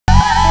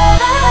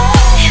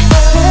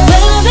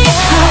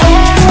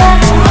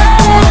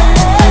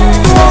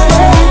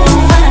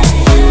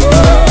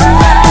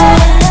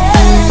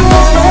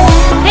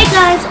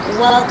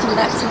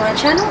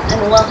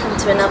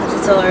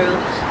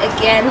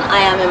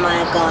I'm in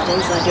my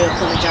garden, so I do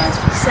apologise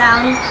for the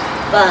sound.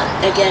 But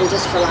again,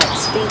 just for like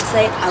speed's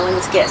sake, I wanted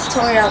to get a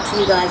tutorial out to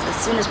you guys as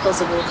soon as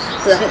possible,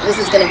 because I think this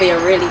is going to be a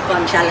really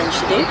fun challenge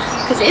to do,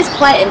 because it is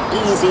quite an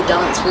easy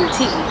dance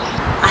routine.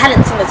 I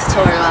hadn't seen a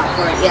tutorial out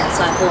for it yet,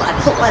 so I thought I'd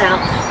put one out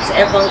so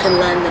everyone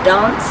can learn the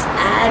dance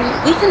and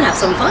we can have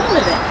some fun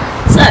with it.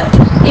 So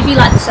if you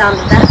like the sound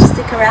of that,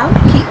 stick around,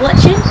 keep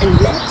watching, and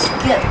let's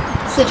go.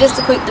 So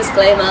just a quick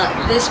disclaimer,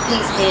 this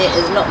piece here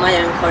is not my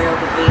own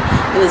choreography.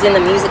 It was in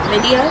the music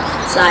video,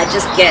 so I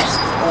just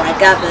guessed, or I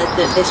gathered,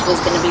 that this was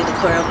going to be the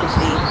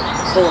choreography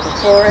for the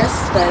chorus.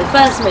 So the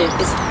first move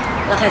is,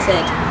 like I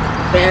said,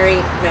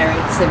 very, very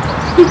simple.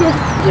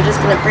 You're just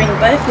going to bring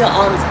both your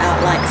arms out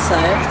like so,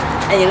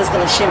 and you're just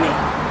going to shimmy.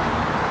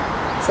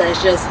 So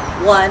it's just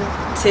 1,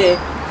 2,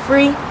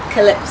 3,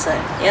 Calypso,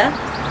 yeah?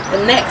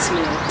 The next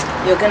move,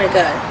 you're going to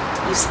go,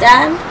 you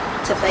stand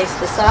to face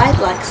the side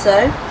like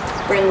so,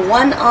 bring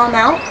one arm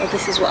out, or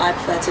this is what I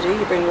prefer to do,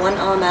 you bring one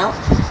arm out,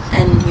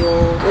 and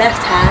your left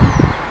hand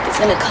is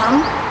going to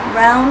come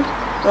round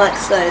like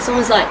so. It's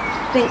almost like,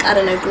 think, I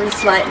don't know,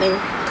 grease lightning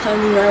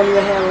combing around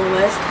your hair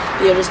almost,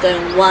 but you're just going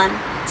 1,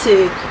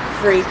 2,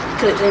 3,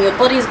 Calypso, and your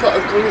body's got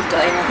a groove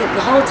going. I think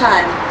the whole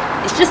time,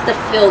 it's just a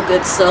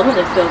feel-good song and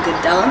a feel-good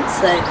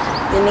dance, so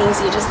your knees,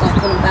 you just like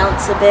want to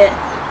bounce a bit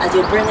as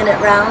you're bringing it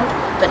round,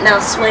 but now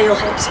sway your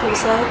hips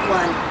also,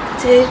 1,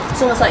 2,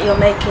 it's almost like you're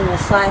making a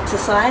side to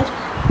side,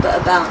 but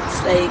a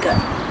bounce. There you go.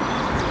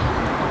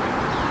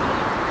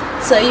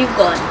 So you've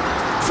gone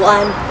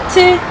 1,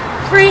 2,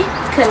 3,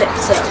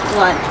 Calypso,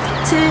 1,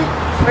 2,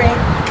 3,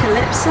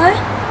 Calypso.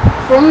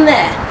 From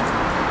there,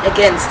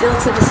 again, still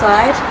to the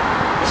side,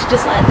 it's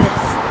just like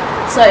this.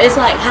 So it's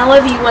like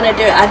however you want to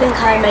do it. I think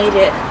I made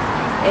it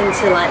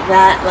into like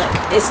that, like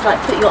it's like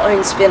put your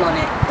own spin on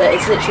it, but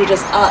it's literally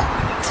just up,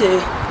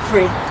 2,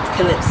 3,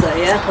 Calypso,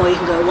 yeah? Or you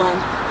can go 1,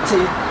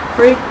 2,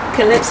 3,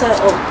 Calypso,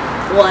 or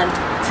 1,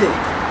 2,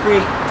 3,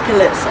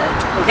 Calypso,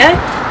 okay?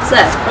 So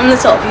from the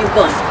top you've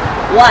gone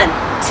 1,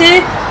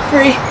 2,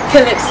 3,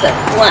 Calypso,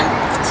 1,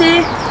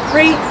 2,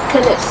 3,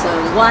 Calypso,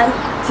 1,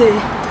 2,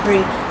 3,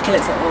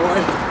 Calypso,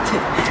 1,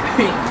 2,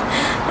 3,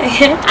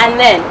 okay?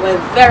 And then we're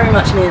very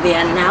much near the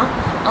end now.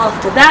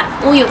 After that,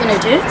 all you're going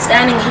to do,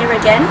 standing here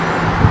again,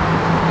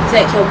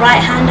 take your right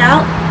hand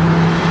out,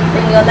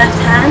 bring your left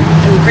hand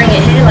and bring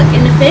it here like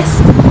in a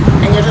fist,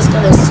 and you're just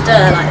going to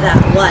stir like that.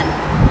 1,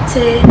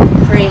 2,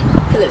 3,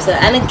 Calypso.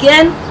 And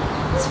again,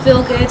 it's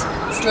feel good,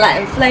 it's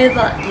Latin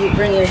flavour, you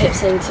bring your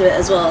hips into it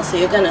as well, so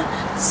you're going to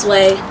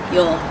sway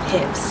your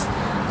hips.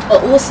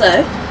 But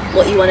also,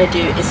 what you want to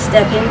do is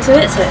step into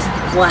it, so it's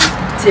 1,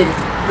 2,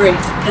 3,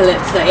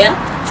 Calypso, yeah?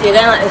 So you're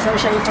going like this, I'm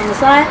showing you from the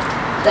side,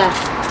 da,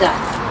 da,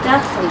 da,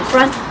 from the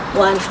front,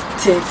 1,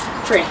 2,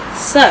 3.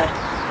 So,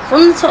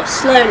 from the top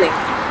slowly,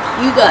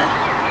 you go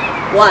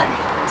 1,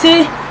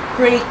 2,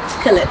 3,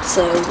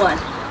 Calypso, 1,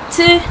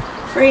 2,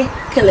 3,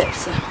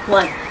 Calypso,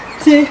 1,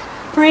 2,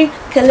 3,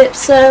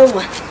 Calypso,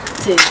 1,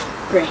 2,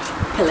 3,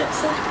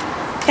 Calypso.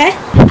 Okay?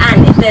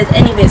 And if there's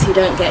any bits you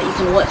don't get, you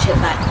can watch it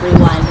back,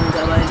 rewind and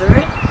go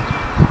over it.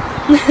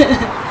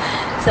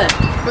 So,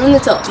 from the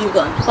top you've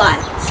gone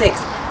 5, 6,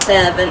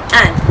 7,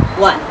 and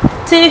 1,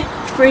 2,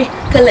 3,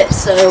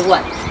 Calypso,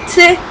 1,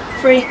 2,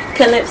 3,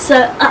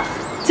 Calypso, up,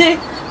 2,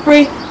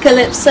 3,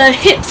 Calypso,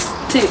 hips,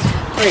 2,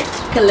 3,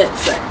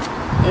 Calypso.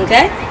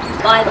 Okay?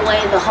 By the way,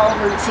 the whole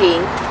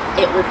routine,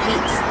 it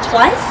repeats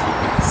twice,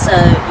 so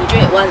you do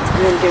it once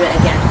and then do it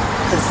again,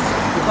 because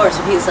the chorus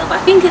repeats itself.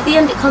 I think at the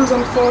end it comes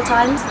on 4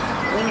 times,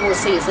 we will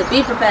see, so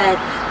be prepared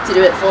to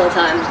do it 4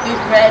 times, be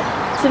prepared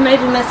to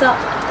maybe mess up,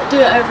 do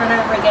it over and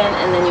over again,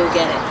 and then you'll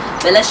get it.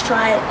 But let's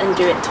try it and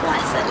do it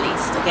twice at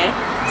least, okay?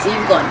 So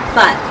you've gone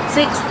 5,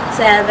 6,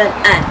 7,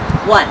 and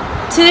 1,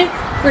 2,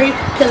 3,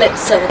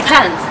 Calypso,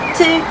 hands,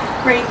 2,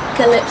 3,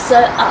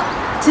 Calypso, up,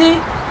 2,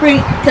 3,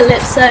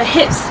 Calypso,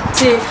 hips,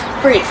 2,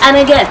 3, and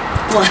again,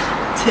 1,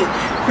 2,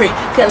 3,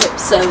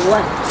 Calypso,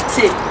 1,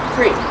 2,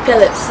 3,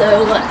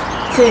 Calypso, 1,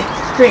 2,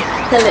 3,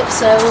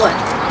 Calypso, 1,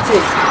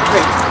 2,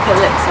 3,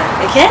 Calypso,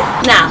 okay?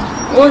 Now,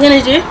 what we're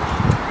gonna do,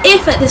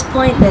 if at this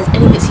point there's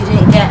any bits you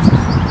didn't get,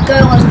 go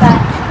on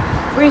back,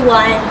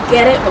 rewind,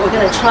 get it, but we're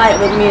gonna try it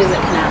with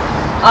music now.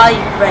 Are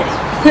you ready?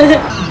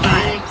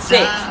 5,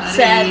 6,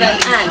 7,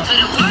 and...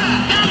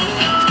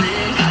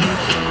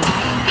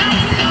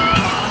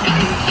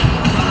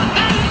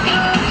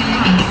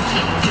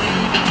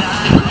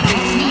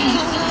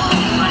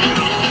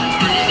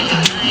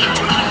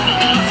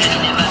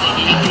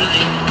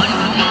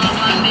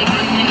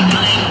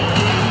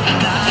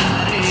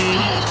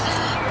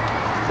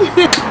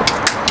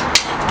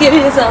 Give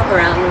yourself a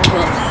round of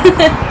applause.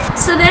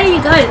 So there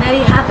you go, there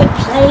you have it,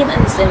 plain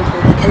and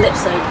simple, the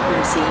Calypso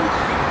routine.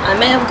 I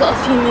may have got a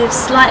few moves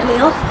slightly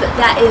off, but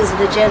that is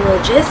the general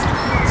gist.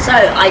 So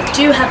I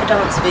do have a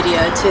dance video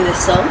to this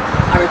song.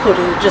 I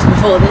recorded it just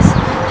before this,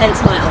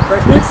 hence my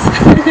out-breathness.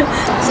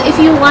 So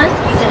if you want,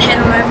 you can head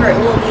on over, it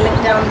will be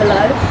linked down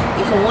below.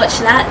 You can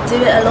watch that,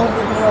 do it along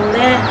with me on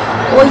there,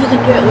 or you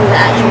can do it with the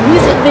actual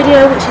music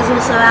video, which is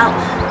also out.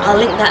 I'll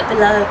link that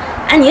below.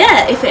 And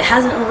yeah, if it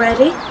hasn't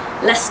already,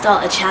 let's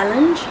start a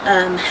challenge,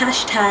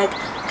 hashtag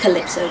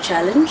Calypso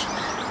challenge,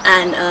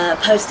 and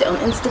post it on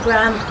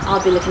Instagram.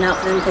 I'll be looking out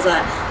for them because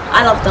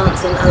I love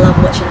dancing, I love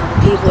watching other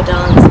people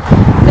dance.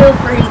 Feel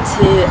free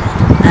to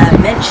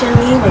mention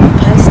me when you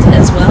post it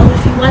as well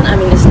if you want. I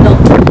mean, it's not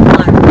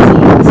my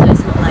routine, so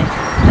it's not like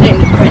I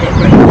don't need credit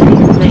for anybody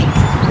to make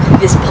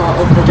this part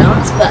of the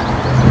dance, but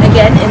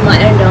again, in my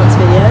own dance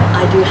video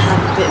I do have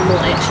a bit more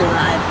extra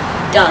that I've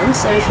done,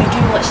 so if you do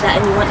watch that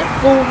and you want a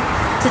full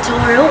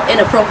tutorial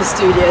in a proper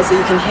studio so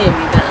you can hear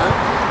me better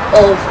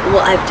of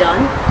what I've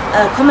done,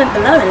 comment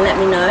below and let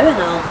me know and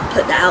I'll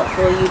put that out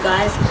for you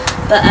guys.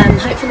 But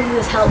hopefully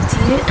this helped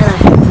you and I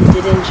hope you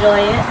did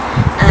enjoy it.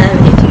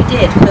 If you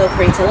did, feel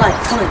free to like,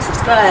 comment,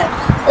 subscribe,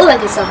 all that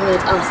good stuff I'm going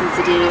to ask you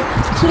to do.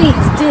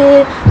 Please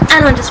do.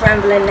 And I'm just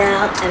rambling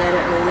now and I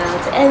don't really know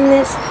how to end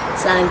this,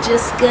 so I'm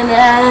just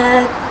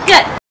gonna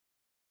go.